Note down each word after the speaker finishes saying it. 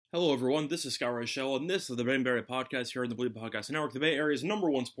Hello, everyone. This is Scott Rochelle, and this is the Ben Barry Podcast here on the Bleed Podcast Network, the Bay Area's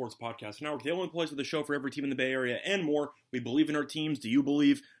 #1 sports podcast network, the only place with a show for every team in the Bay Area and more. We believe in our teams. Do you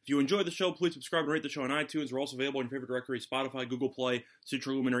believe? If you enjoy the show, please subscribe and rate the show on iTunes. We're also available in your favorite directory: Spotify, Google Play,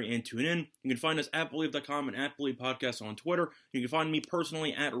 Stitcher, Luminary, and TuneIn. You can find us at Believe.com and at Believe Podcast on Twitter. You can find me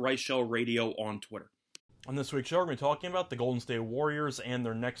personally at Rochelle Radio on Twitter. On this week's show, we're going to be talking about the Golden State Warriors and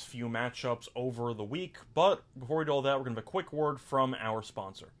their next few matchups over the week. But before we do all that, we're going to have a quick word from our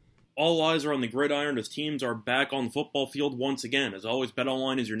sponsor. All eyes are on the gridiron as teams are back on the football field once again. As always,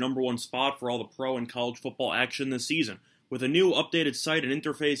 BetOnline is your #1 spot for all the pro and college football action this season. With a new updated site and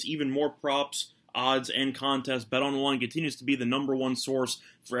interface, even more props, odds, and contests, BetOnline continues to be the #1 source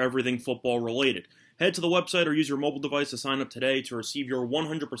for everything football related. Head to the website or use your mobile device to sign up today to receive your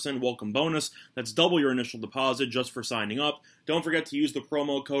 100% welcome bonus. That's double your initial deposit just for signing up. Don't forget to use the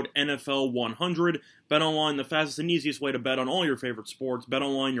promo code NFL100. BetOnline, the fastest and easiest way to bet on all your favorite sports.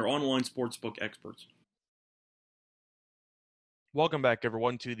 BetOnline, your online sportsbook experts. Welcome back,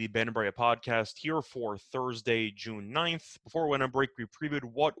 everyone, to the Ben Barry Podcast here for Thursday, June 9th. Before we went on break, we previewed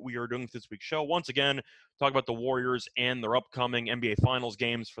what we are doing for this week's show. Once again, talk about the Warriors and their upcoming NBA Finals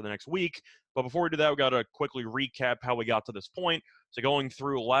games for the next week. But before we do that, we got to quickly recap how we got to this point. So going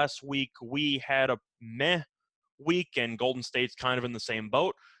through last week, we had a meh week, and Golden State's kind of in the same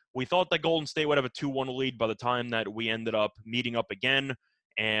boat. We thought that Golden State would have a 2-1 lead by the time that we ended up meeting up again,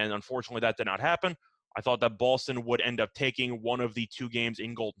 and unfortunately that did not happen. I thought that Boston would end up taking one of the two games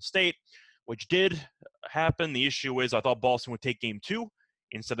in Golden State, which did happen. The issue is I thought Boston would take game 2.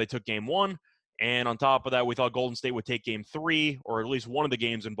 Instead, they took game 1. And on top of that, we thought Golden State would take game 3, or at least one of the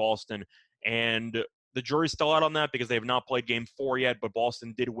games in Boston. And the jury's still out on that because they have not played game 4 yet, but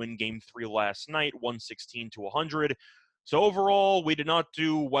Boston did win game 3 last night, 116-100. So overall, we did not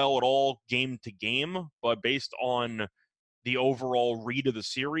do well at all game to game, but based on the overall read of the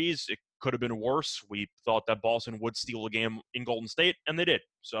series, it could have been worse. We thought that Boston would steal a game in Golden State, and they did.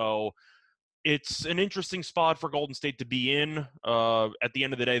 So it's an interesting spot for Golden State to be in. At the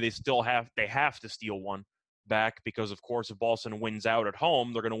end of the day, they have to steal one back because, of course, if Boston wins out at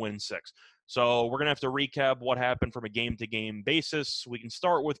home, they're going to win 6. So we're going to have to recap what happened from a game-to-game basis. We can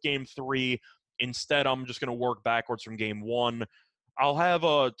start with game 3. Instead, I'm just going to work backwards from game 1. I'll have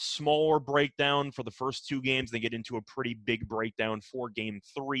a smaller breakdown for the first 2 games, then get into a pretty big breakdown for game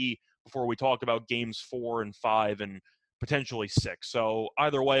 3 before we talk about games 4 and 5 and potentially 6. So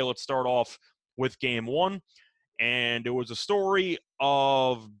either way, let's start off with game 1. And it was a story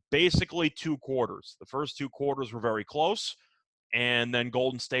of basically 2 quarters. The first 2 quarters were very close, and then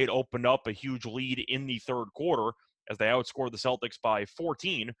Golden State opened up a huge lead in the third quarter as they outscored the Celtics by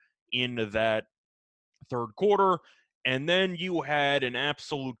 14 in that third quarter. And then you had an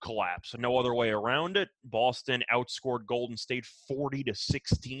absolute collapse. No other way around it. Boston outscored Golden State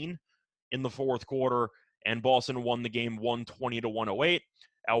 40-16 in the fourth quarter, and Boston won the game 120-108.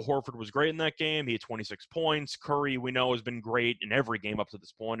 Al Horford was great in that game. He had 26 points. Curry, we know, has been great in every game up to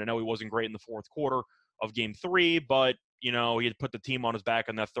this point. I know he wasn't great in the fourth quarter of game 3, but, he had put the team on his back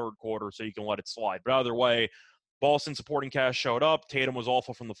in that third quarter, so you can let it slide. But either way, Boston supporting cast showed up. Tatum was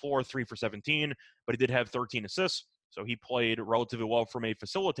awful from the floor, 3 for 17, but he did have 13 assists. So he played relatively well from a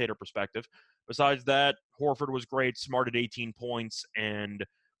facilitator perspective. Besides that, Horford was great, Smart at 18 points, and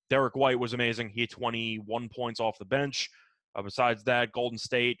Derek White was amazing. He had 21 points off the bench. Besides that, Golden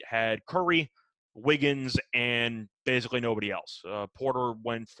State had Curry, Wiggins, and basically nobody else. Porter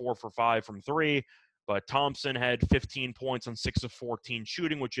went 4 for 5 from 3, but Thompson had 15 points on 6 of 14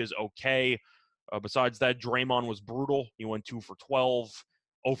 shooting, which is okay. Besides that, Draymond was brutal. He went 2 for 12.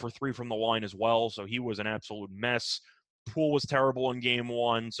 0 for 3 from the line as well, so he was an absolute mess. Poole was terrible in game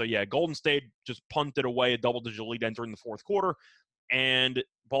 1. So, yeah, Golden State just punted away a double-digit lead entering the fourth quarter, and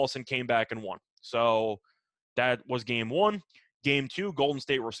Boston came back and won. So that was game 1. Game 2, Golden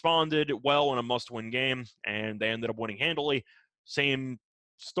State responded well in a must-win game, and they ended up winning handily. Same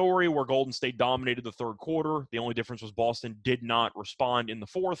story where Golden State dominated the third quarter. The only difference was Boston did not respond in the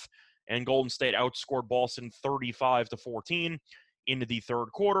fourth, and Golden State outscored Boston 35-14. Into the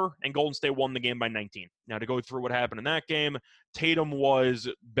third quarter, and Golden State won the game by 19. Now, to go through what happened in that game, Tatum was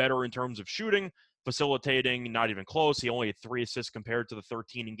better in terms of shooting, facilitating, not even close. He only had 3 assists compared to the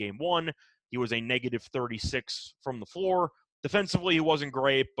 13 in game 1. He was a negative 36 from the floor. Defensively, he wasn't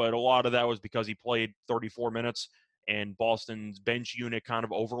great, but a lot of that was because he played 34 minutes, and Boston's bench unit kind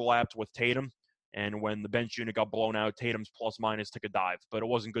of overlapped with Tatum. And when the bench unit got blown out, Tatum's plus-minus took a dive, but it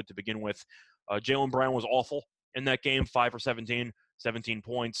wasn't good to begin with. Jaylen Brown was awful in that game, 5 for 17, 17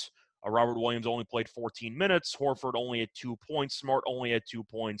 points. Robert Williams only played 14 minutes. Horford only had 2 points. Smart only had 2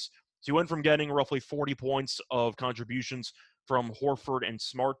 points. So he went from getting roughly 40 points of contributions from Horford and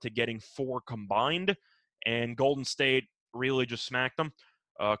Smart to getting 4 combined, and Golden State really just smacked them.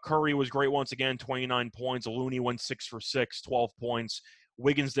 Curry was great once again, 29 points. Looney went 6 for 6, 12 points.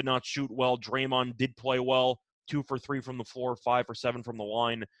 Wiggins did not shoot well. Draymond did play well, 2 for 3 from the floor, 5 for 7 from the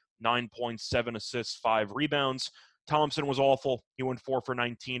line, 9 points, 7 assists, 5 rebounds. Thompson was awful. He went 4 for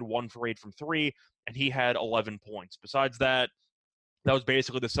 19, 1 for 8 from 3, and he had 11 points. Besides that, that was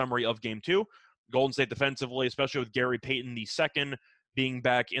basically the summary of Game 2. Golden State defensively, especially with Gary Payton II being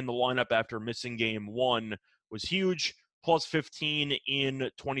back in the lineup after missing Game 1, was huge. Plus 15 in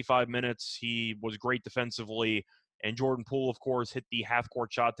 25 minutes. He was great defensively. And Jordan Poole, of course, hit the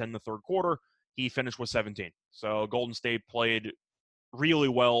half-court shot to end the third quarter. He finished with 17. So Golden State played really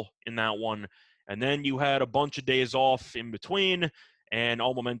well in that one. And then you had a bunch of days off in between, and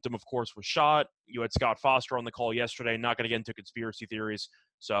all momentum, of course, was shot. You had Scott Foster on the call yesterday. Not going to get into conspiracy theories,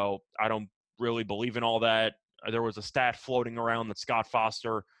 so I don't really believe in all that. There was a stat floating around that Scott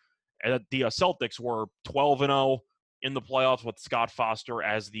Foster, the Celtics were 12-0 in the playoffs with Scott Foster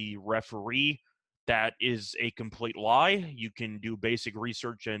as the referee. That is a complete lie. You can do basic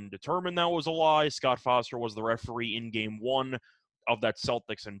research and determine that was a lie. Scott Foster was the referee in Game 1 of that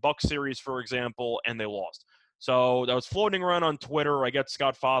Celtics and Bucks series, for example, and they lost. So that was floating around on Twitter. I get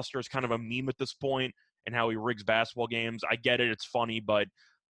Scott Foster is kind of a meme at this point and how he rigs basketball games. I get it. It's funny, but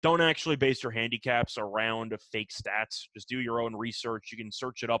don't actually base your handicaps around fake stats. Just do your own research. You can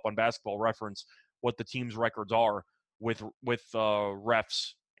search it up on Basketball Reference what the team's records are with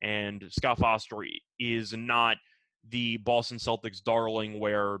refs. And Scott Foster is not the Boston Celtics darling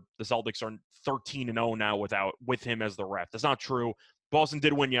where the Celtics are 13-0 now with him as the ref. That's not true. Boston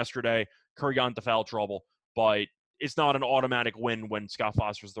did win yesterday. Curry got into foul trouble, but it's not an automatic win when Scott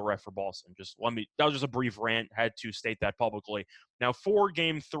Foster's the ref for Boston. That was just a brief rant. Had to state that publicly. Now, for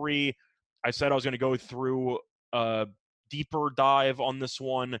Game 3, I said I was going to go through a deeper dive on this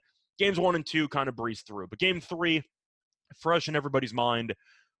one. Games 1 and 2 kind of breezed through, but Game 3, fresh in everybody's mind.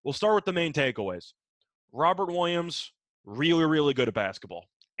 We'll start with the main takeaways. Robert Williams, really, really good at basketball.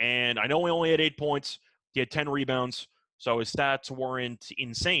 And I know he only had 8 points. He had 10 rebounds, so his stats weren't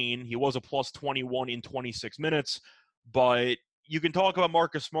insane. He was a plus 21 in 26 minutes. But you can talk about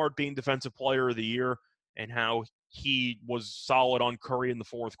Marcus Smart being Defensive Player of the Year and how he was solid on Curry in the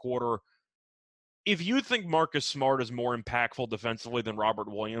fourth quarter. If you think Marcus Smart is more impactful defensively than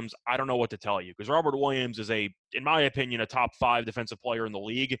Robert Williams, I don't know what to tell you, because Robert Williams is in my opinion, a top 5 defensive player in the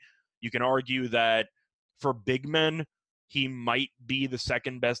league. You can argue that for big men, he might be the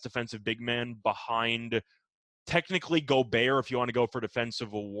second best defensive big man behind technically Gobert if you want to go for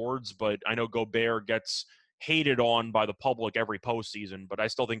defensive awards, but I know Gobert gets hated on by the public every postseason, but I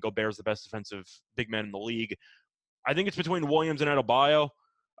still think Gobert is the best defensive big man in the league. I think it's between Williams and Adebayo.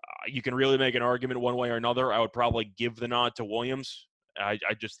 You can really make an argument one way or another. I would probably give the nod to Williams. I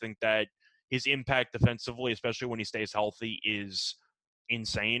just think that his impact defensively, especially when he stays healthy, is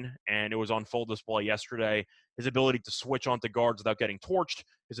insane, and it was on full display yesterday. His ability to switch onto guards without getting torched,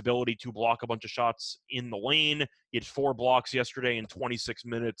 his ability to block a bunch of shots in the lane. He had 4 blocks yesterday in 26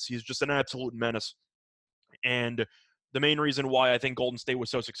 minutes. He's just an absolute menace. And the main reason why I think Golden State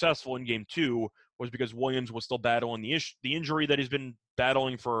was so successful in Game 2 was because Williams was still battling the injury that he's been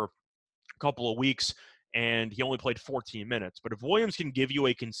battling for a couple of weeks, and he only played 14 minutes. But if Williams can give you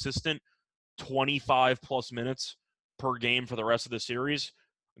a consistent 25-plus minutes per game for the rest of the series,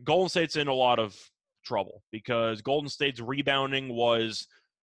 Golden State's in a lot of trouble, because Golden State's rebounding was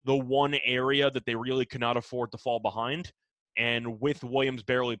the one area that they really could not afford to fall behind. And with Williams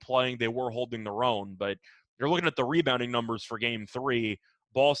barely playing, they were holding their own. But you're looking at the rebounding numbers for Game 3.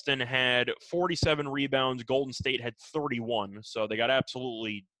 Boston had 47 rebounds. Golden State had 31. So they got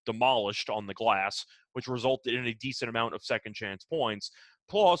absolutely demolished on the glass, which resulted in a decent amount of second chance points.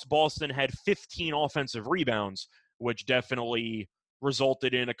 Plus, Boston had 15 offensive rebounds, which definitely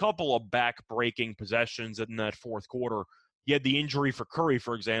resulted in a couple of back-breaking possessions in that fourth quarter. You had the injury for Curry,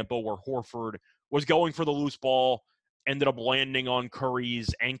 for example, where Horford was going for the loose ball, ended up landing on Curry's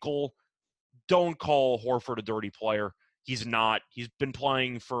ankle. Don't call Horford a dirty player. He's not. He's been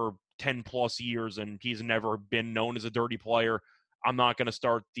playing for 10-plus years, and he's never been known as a dirty player. I'm not going to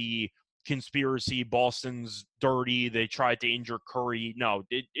start the conspiracy, Boston's dirty, they tried to injure Curry. No,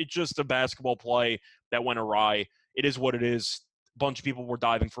 it's just a basketball play that went awry. It is what it is. A bunch of people were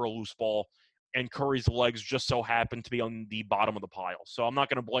diving for a loose ball, and Curry's legs just so happened to be on the bottom of the pile. So I'm not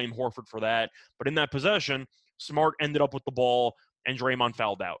going to blame Horford for that. But in that possession, Smart ended up with the ball, and Draymond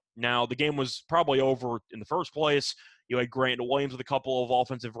fouled out. Now, the game was probably over in the first place. You had Grant Williams with a couple of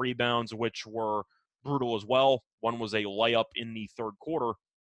offensive rebounds, which were brutal as well. One was a layup in the fourth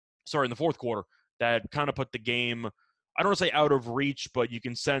quarter, that kind of put the game I don't want to say out of reach, but you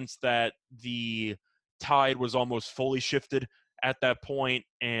can sense that the tide was almost fully shifted at that point,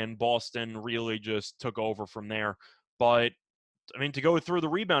 and Boston really just took over from there. But I mean, to go through the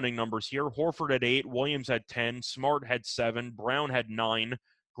rebounding numbers here, Horford had 8, Williams had 10, Smart had 7, Brown had 9,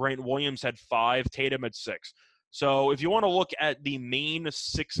 Grant Williams had 5, Tatum had 6. So if you want to look at the main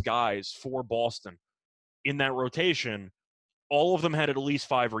 6 guys for Boston in that rotation, all of them had at least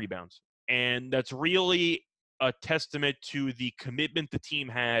 5 rebounds. And that's really a testament to the commitment the team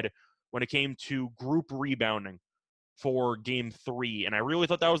had when it came to group rebounding for game 3. And I really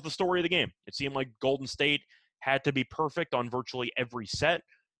thought that was the story of the game. It seemed like Golden State had to be perfect on virtually every set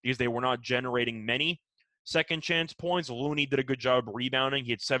because they were not generating many second chance points. Looney did a good job rebounding.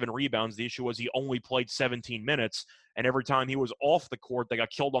 He had 7 rebounds. The issue was he only played 17 minutes, and every time he was off the court, they got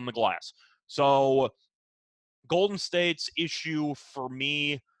killed on the glass. So Golden State's issue for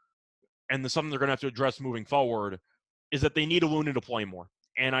me, and something they're going to have to address moving forward, is that they need Looney to play more.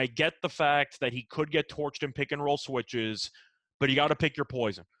 And I get the fact that he could get torched in pick and roll switches, but you got to pick your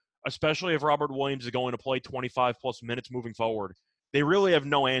poison, especially if Robert Williams is going to play 25 plus minutes moving forward. They really have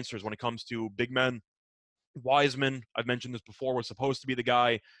no answers when it comes to big men. Wiseman, I've mentioned this before, was supposed to be the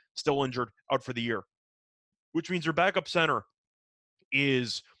guy, still injured, out for the year, which means your backup center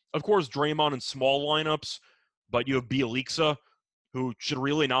is, of course, Draymond in small lineups, but you have Bjelica, who should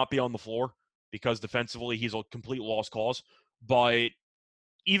really not be on the floor because defensively he's a complete lost cause. But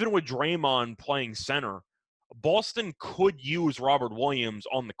even with Draymond playing center, Boston could use Robert Williams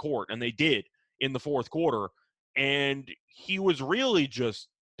on the court, and they did in the fourth quarter. And he was really just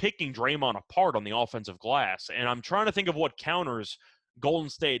picking Draymond apart on the offensive glass. And I'm trying to think of what counters Golden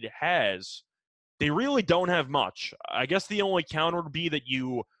State has. They really don't have much. I guess the only counter would be that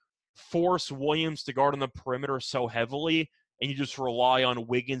you force Williams to guard on the perimeter so heavily, and you just rely on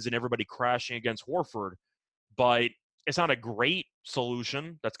Wiggins and everybody crashing against Horford. But it's not a great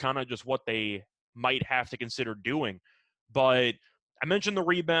solution. That's kind of just what they might have to consider doing. But I mentioned the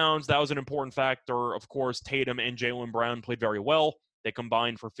rebounds. That was an important factor. Of course, Tatum and Jaylen Brown played very well. They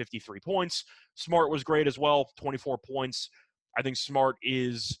combined for 53 points. Smart was great as well, 24 points. I think Smart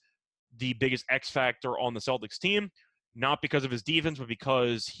is the biggest X factor on the Celtics team, not because of his defense, but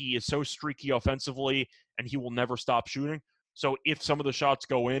because he is so streaky offensively and he will never stop shooting. So if some of the shots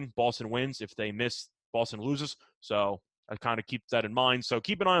go in, Boston wins. If they miss, Boston loses. So I kind of keep that in mind. So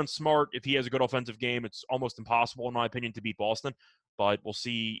keep an eye on Smart. If he has a good offensive game, it's almost impossible, in my opinion, to beat Boston. But we'll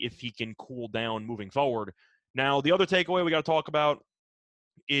see if he can cool down moving forward. Now, the other takeaway we got to talk about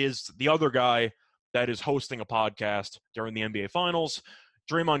is the other guy that is hosting a podcast during the NBA Finals,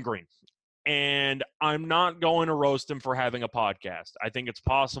 Draymond Green. And I'm not going to roast him for having a podcast. I think it's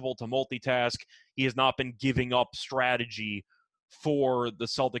possible to multitask. He has not been giving up strategy for the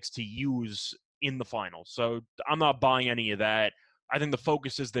Celtics to use in the finals. So I'm not buying any of that. I think the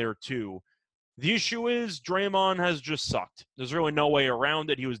focus is there too. The issue is Draymond has just sucked. There's really no way around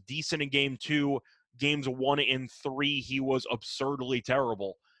it. He was decent in game 2. Games 1 and 3, he was absurdly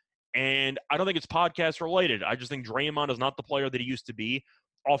terrible. And I don't think it's podcast related. I just think Draymond is not the player that he used to be.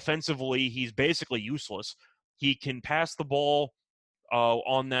 Offensively, he's basically useless. He can pass the ball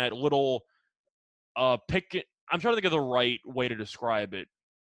on that little pick. I'm trying to think of the right way to describe it.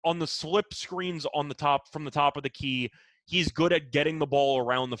 On the slip screens on the top, from the top of the key, he's good at getting the ball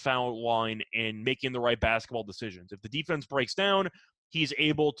around the foul line and making the right basketball decisions. If the defense breaks down, he's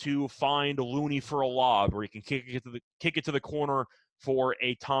able to find Looney for a lob, or he can kick it to the corner for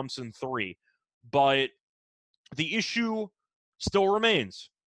a Thompson 3. But the issue still remains.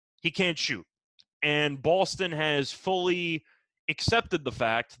 He can't shoot. And Boston has fully accepted the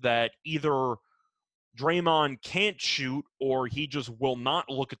fact that either Draymond can't shoot or he just will not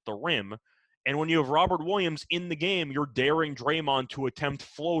look at the rim. And when you have Robert Williams in the game, you're daring Draymond to attempt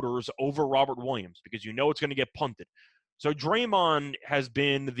floaters over Robert Williams because you know it's going to get punted. So Draymond has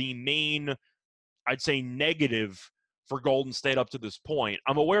been the main, I'd say, negative for Golden State up to this point.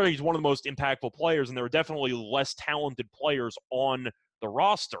 I'm aware he's one of the most impactful players, and there are definitely less talented players on the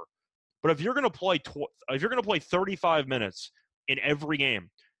roster. But if you're going to play 35 minutes in every game,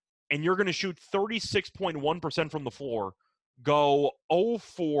 and you're going to shoot 36.1% from the floor, go 0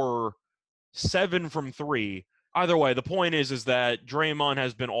 for 7 from 3. Either way, the point is that Draymond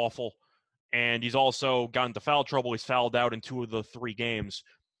has been awful, and he's also gotten into foul trouble. He's fouled out in 2 of the 3 games.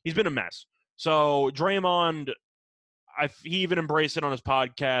 He's been a mess. So Draymond, he even embraced it on his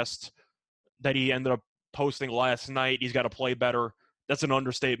podcast that he ended up posting last night. He's got to play better. That's an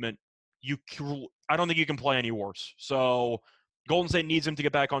understatement. I don't think you can play any worse. So Golden State needs him to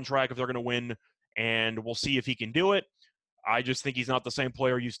get back on track if they're going to win, and we'll see if he can do it. I just think he's not the same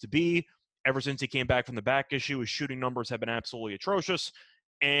player he used to be. Ever since he came back from the back issue, his shooting numbers have been absolutely atrocious,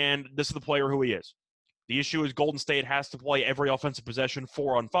 and this is the player who he is. The issue is Golden State has to play every offensive possession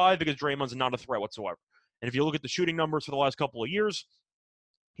 4-on-5 because Draymond's not a threat whatsoever. And if you look at the shooting numbers for the last couple of years,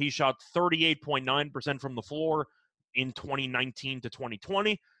 he shot 38.9% from the floor in 2019 to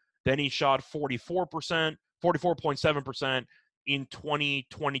 2020. Then he shot 44.7% in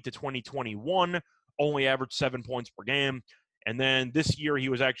 2020 to 2021, only averaged 7 points per game. And then this year he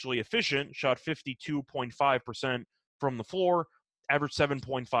was actually efficient, shot 52.5% from the floor, averaged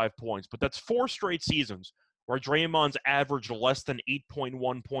 7.5 points. But that's 4 straight seasons where Draymond's averaged less than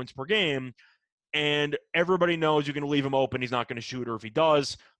 8.1 points per game. And everybody knows you can leave him open. He's not going to shoot, or if he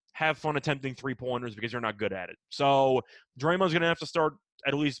does, have fun attempting 3-pointers because you're not good at it. So Draymond's going to have to start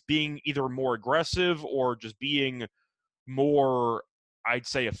at least being either more aggressive or just being more, I'd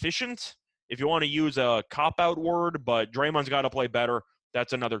say, efficient, if you want to use a cop-out word, but Draymond's got to play better.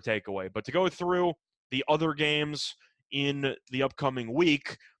 That's another takeaway. But to go through the other games in the upcoming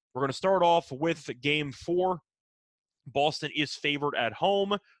week, we're going to start off with Game 4. Boston is favored at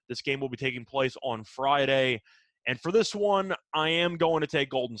home. This game will be taking place on Friday. And for this one, I am going to take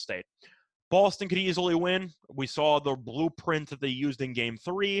Golden State. Boston could easily win. We saw the blueprint that they used in Game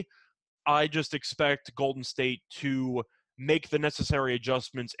 3. I just expect Golden State to make the necessary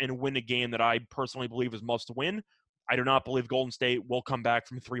adjustments and win a game that I personally believe is must win. I do not believe Golden State will come back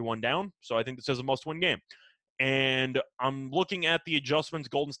from 3-1 down, so I think this is a must win game. And I'm looking at the adjustments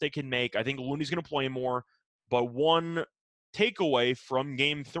Golden State can make. I think Looney's going to play more, but one takeaway from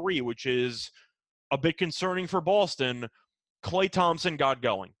Game 3, which is a bit concerning for Boston, Klay Thompson got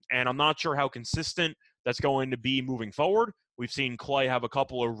going, and I'm not sure how consistent that's going to be moving forward. We've seen Klay have a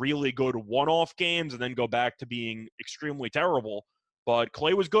couple of really good one-off games and then go back to being extremely terrible. But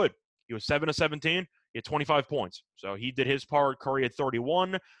Klay was good. He was 7 of 17. He had 25 points. So he did his part. Curry had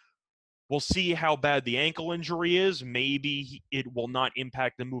 31. We'll see how bad the ankle injury is. Maybe it will not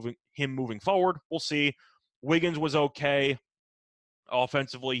impact him moving forward. We'll see. Wiggins was okay.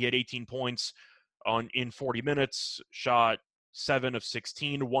 Offensively, he had 18 points in 40 minutes. Shot 7 of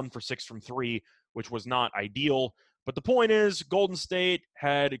 16, 1 for 6 from 3, which was not ideal. But the point is, Golden State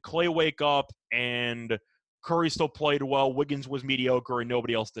had Klay wake up, and Curry still played well. Wiggins was mediocre, and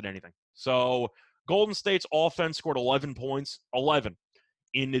nobody else did anything. So Golden State's offense scored 11 points, 11,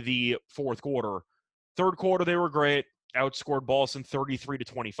 in the fourth quarter. Third quarter, they were great. Outscored Boston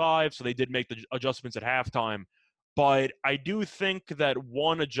 33-25, so they did make the adjustments at halftime. But I do think that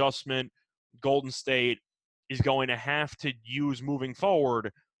one adjustment Golden State is going to have to use moving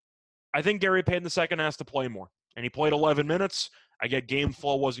forward. I think Gary Payton II has to play more. And he played 11 minutes. I get game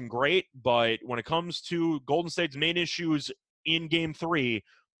flow wasn't great, but when it comes to Golden State's main issues in Game 3,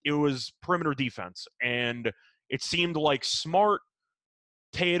 it was perimeter defense. And it seemed like Smart,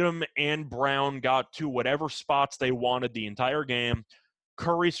 Tatum, and Brown got to whatever spots they wanted the entire game.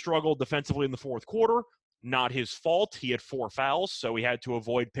 Curry struggled defensively in the fourth quarter. Not his fault. He had 4 fouls, so he had to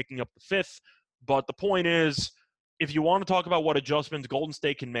avoid picking up the 5th. But the point is, if you want to talk about what adjustments Golden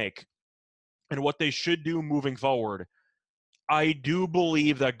State can make, and what they should do moving forward, I do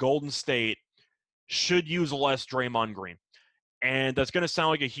believe that Golden State should use less Draymond Green. And that's going to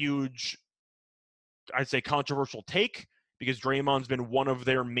sound like a huge, I'd say, controversial take, because Draymond's been one of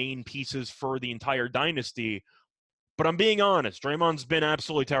their main pieces for the entire dynasty. But I'm being honest, Draymond's been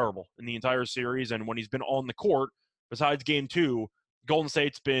absolutely terrible in the entire series, and when he's been on the court, besides Game 2, Golden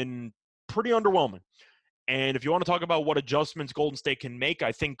State's been pretty underwhelming. And if you want to talk about what adjustments Golden State can make,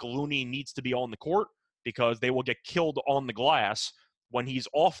 I think Looney needs to be on the court because they will get killed on the glass when he's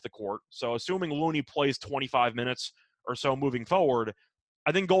off the court. So assuming Looney plays 25 minutes or so moving forward,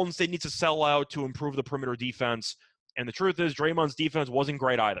 I think Golden State needs to sell out to improve the perimeter defense. And the truth is, Draymond's defense wasn't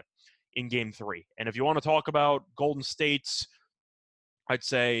great either in Game 3. And if you want to talk about Golden State's, I'd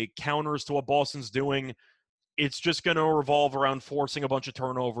say, counters to what Boston's doing, it's just going to revolve around forcing a bunch of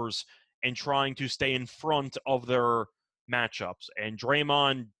turnovers and trying to stay in front of their matchups. And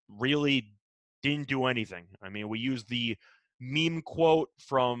Draymond really didn't do anything. I mean, we used the meme quote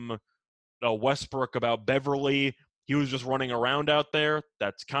from Westbrook about Beverly. He was just running around out there.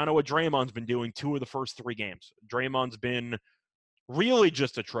 That's kind of what Draymond's been doing 2 of the first 3 games. Draymond's been really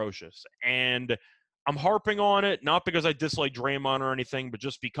just atrocious. And I'm harping on it, not because I dislike Draymond or anything, but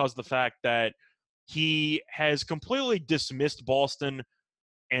just because the fact that he has completely dismissed Boston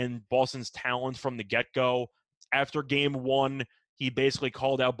and Boston's talent from the get-go. After Game 1, he basically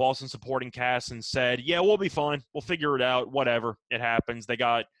called out Boston supporting cast and said, yeah, we'll be fine. We'll figure it out. Whatever. It happens. They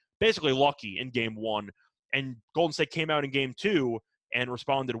got basically lucky in Game 1. And Golden State came out in Game 2 and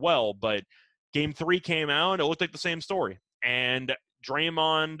responded well. But Game 3 came out, and it looked like the same story. And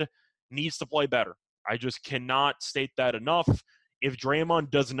Draymond needs to play better. I just cannot state that enough. If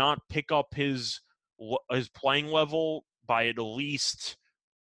Draymond does not pick up his playing level by at least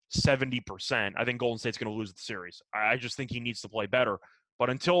 70%, I think Golden State's going to lose the series. I just think he needs to play better. But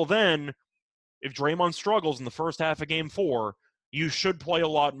until then, if Draymond struggles in the first half of Game 4, you should play a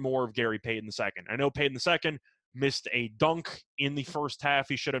lot more of Gary Payton II. I know Payton II missed a dunk in the first half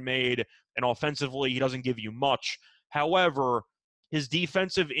he should have made, and offensively he doesn't give you much. However, his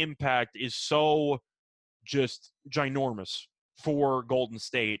defensive impact is so just ginormous for Golden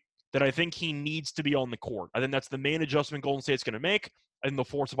State that I think he needs to be on the court. I think that's the main adjustment Golden State's going to make, and they'll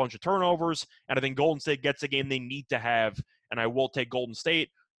force a bunch of turnovers, and I think Golden State gets a game they need to have, and I will take Golden State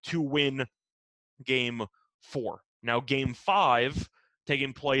to win Game 4. Now, Game 5,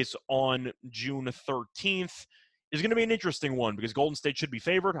 taking place on June 13th, is going to be an interesting one because Golden State should be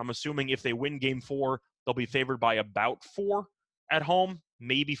favored. I'm assuming if they win Game 4, they'll be favored by about 4 at home,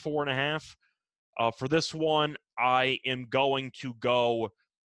 maybe 4.5. For this one, I am going to go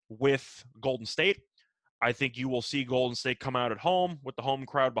with Golden State. I think you will see Golden State come out at home with the home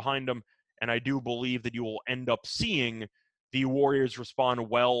crowd behind them, and I do believe that you will end up seeing the Warriors respond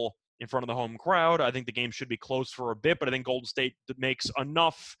well in front of the home crowd. I think the game should be close for a bit, but I think Golden State makes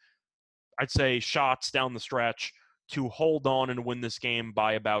enough, I'd say, shots down the stretch to hold on and win this game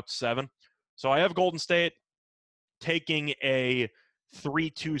by about 7. So I have Golden State taking a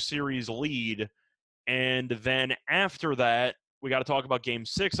 3-2 series lead, and then after that, we got to talk about Game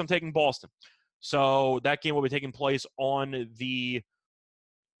 6. I'm taking Boston. So that game will be taking place on the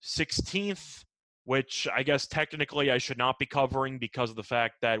 16th, which I guess technically I should not be covering because of the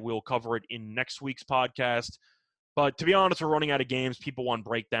fact that we'll cover it in next week's podcast. But to be honest, we're running out of games. People want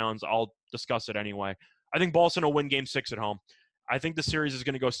breakdowns. I'll discuss it anyway. I think Boston will win Game 6 at home. I think the series is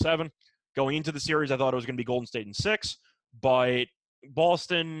going to go 7. Going into the series, I thought it was going to be Golden State in 6. But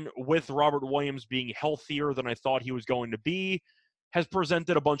Boston, with Robert Williams being healthier than I thought he was going to be, has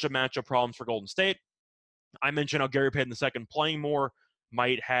presented a bunch of matchup problems for Golden State. I mentioned how Gary Payton II playing more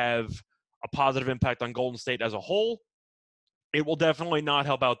might have a positive impact on Golden State as a whole. It will definitely not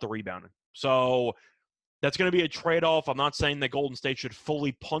help out the rebounding. So that's going to be a trade-off. I'm not saying that Golden State should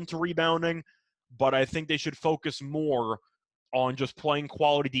fully punt rebounding, but I think they should focus more on just playing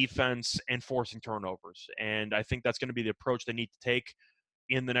quality defense and forcing turnovers. And I think that's going to be the approach they need to take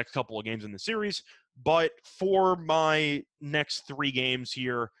in the next couple of games in the series. But for my next 3 games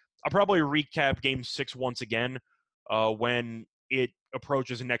here, I'll probably recap Game 6 once again when it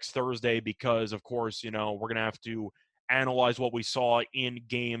approaches next Thursday because, of course, we're going to have to analyze what we saw in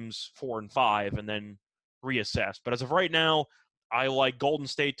Games 4 and 5 and then reassess. But as of right now, I like Golden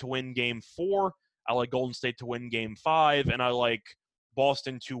State to win Game 4. I like Golden State to win Game 5. And I like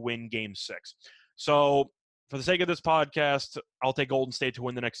Boston to win Game 6. So for the sake of this podcast, I'll take Golden State to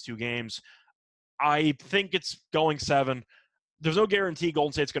win the next 2 games. I think it's going 7. There's no guarantee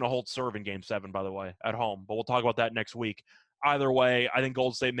Golden State's going to hold serve in Game 7, by the way, at home. But we'll talk about that next week. Either way, I think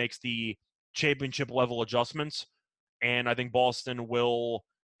Golden State makes the championship-level adjustments, and I think Boston will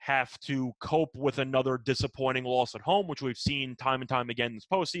have to cope with another disappointing loss at home, which we've seen time and time again this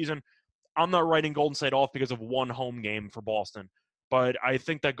postseason. I'm not writing Golden State off because of one home game for Boston, but I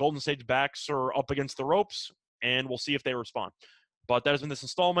think that Golden State's backs are up against the ropes, and we'll see if they respond. But that has been this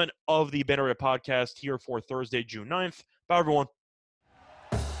installment of the Bay Area Podcast here for Thursday, June 9th. Bye, everyone.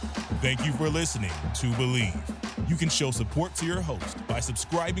 Thank you for listening to Believe. You can show support to your host by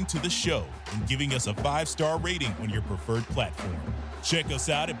subscribing to the show and giving us a 5-star rating on your preferred platform. Check us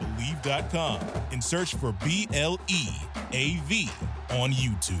out at Believe.com and search for BLEAV on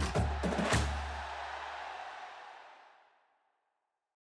YouTube.